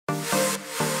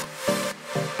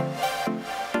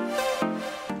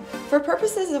For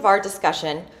purposes of our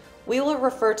discussion, we will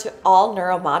refer to all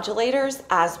neuromodulators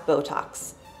as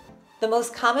Botox. The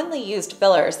most commonly used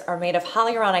fillers are made of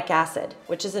hyaluronic acid,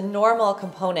 which is a normal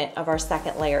component of our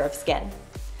second layer of skin.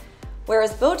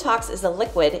 Whereas Botox is a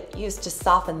liquid used to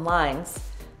soften lines,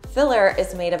 filler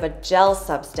is made of a gel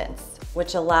substance,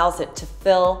 which allows it to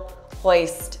fill,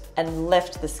 hoist, and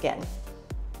lift the skin.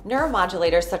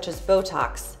 Neuromodulators such as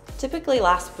Botox typically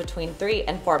last between 3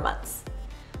 and 4 months.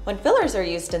 When fillers are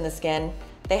used in the skin,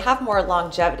 they have more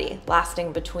longevity,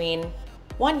 lasting between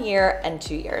 1 year and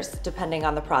 2 years, depending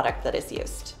on the product that is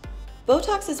used.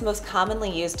 Botox is most commonly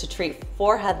used to treat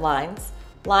forehead lines,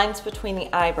 lines between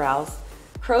the eyebrows,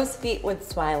 crow's feet when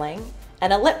smiling,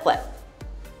 and a lip flip.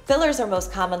 Fillers are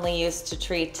most commonly used to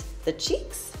treat the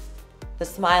cheeks, the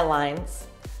smile lines,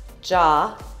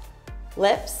 jaw,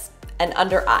 lips, and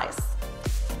under eyes.